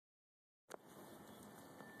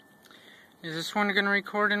Is this one gonna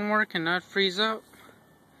record and work and not freeze up?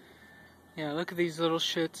 Yeah, look at these little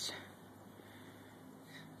shits.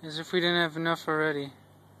 As if we didn't have enough already.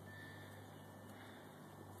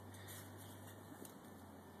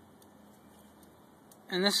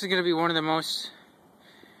 And this is gonna be one of the most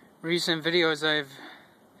recent videos I've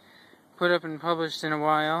put up and published in a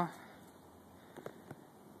while.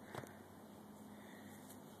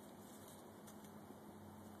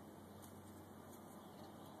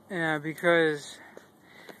 Yeah, because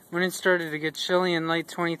when it started to get chilly in late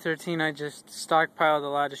 2013, I just stockpiled a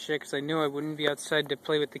lot of shit because I knew I wouldn't be outside to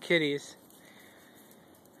play with the kitties.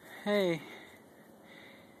 Hey.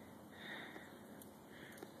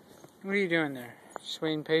 What are you doing there? Just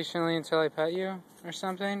waiting patiently until I pet you or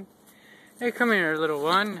something? Hey, come here, little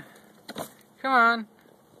one. Come on.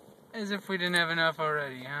 As if we didn't have enough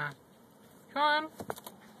already, huh? Come on.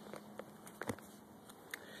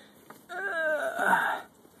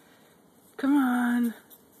 Come on.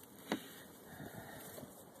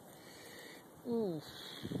 Ooh.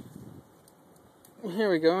 Here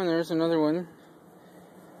we go, and there's another one.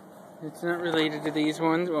 It's not related to these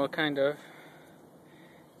ones, well, kind of.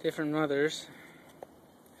 Different mothers.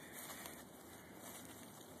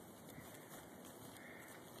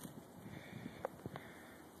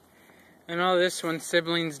 And all this one's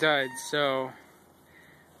siblings died, so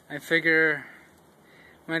I figure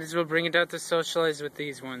might as well bring it out to socialize with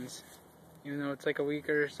these ones. Even though it's like a week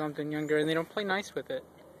or something younger, and they don't play nice with it.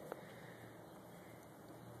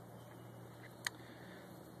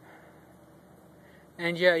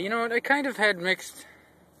 And yeah, you know what? I kind of had mixed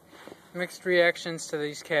reactions to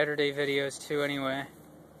these Caturday videos too, anyway.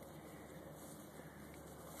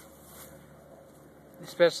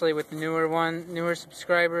 Especially with the newer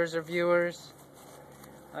subscribers or viewers.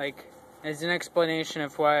 Like, as an explanation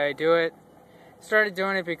of why I do it. I started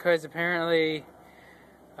doing it because apparently,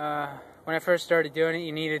 when I first started doing it,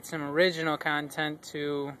 you needed some original content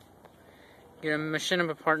to get a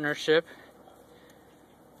machinima partnership.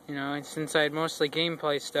 You know, and since I had mostly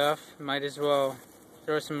gameplay stuff, might as well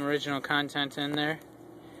throw some original content in there.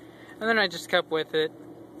 And then I just kept with it.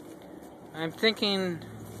 I'm thinking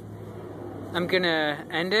I'm gonna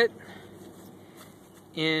end it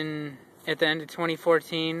at the end of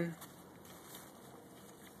 2014,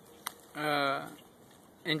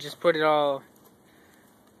 and just put it all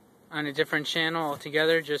on a different channel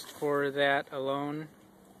altogether, just for that alone.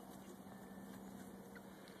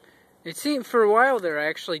 It seemed for a while there I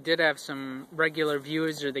actually did have some regular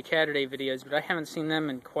views of the Caturday videos, but I haven't seen them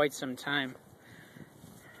in quite some time.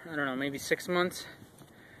 I don't know, maybe 6 months.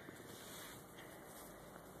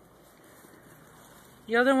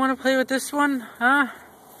 You other want to play with this one? Huh?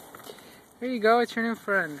 Here you go, it's your new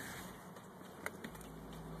friend.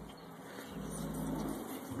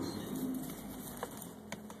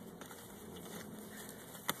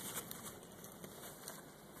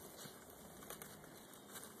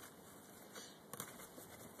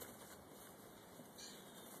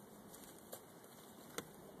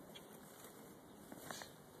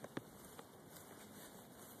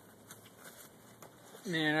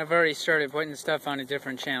 Man, I've already started putting stuff on a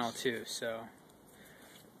different channel too, so.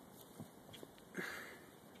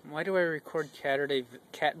 Why do I record Caturday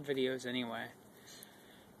cat videos anyway?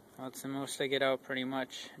 Well, it's the most I get out pretty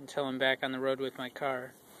much until I'm back on the road with my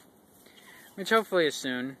car. Which hopefully is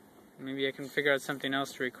soon. Maybe I can figure out something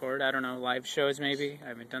else to record. I don't know, live shows maybe? I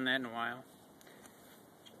haven't done that in a while.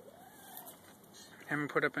 Haven't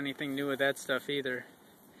put up anything new with that stuff either.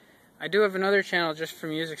 I do have another channel just for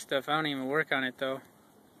music stuff. I don't even work on it though.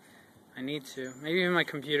 I need to. Maybe if my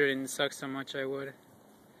computer didn't suck so much I would.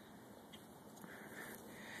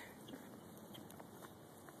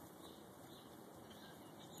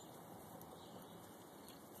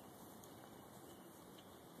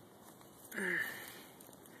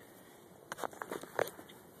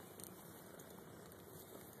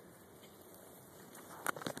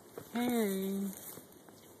 Hey.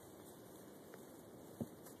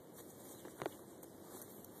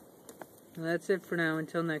 Well, that's it for now.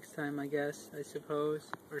 Until next time, I guess. I suppose.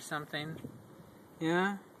 Or something.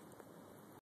 Yeah?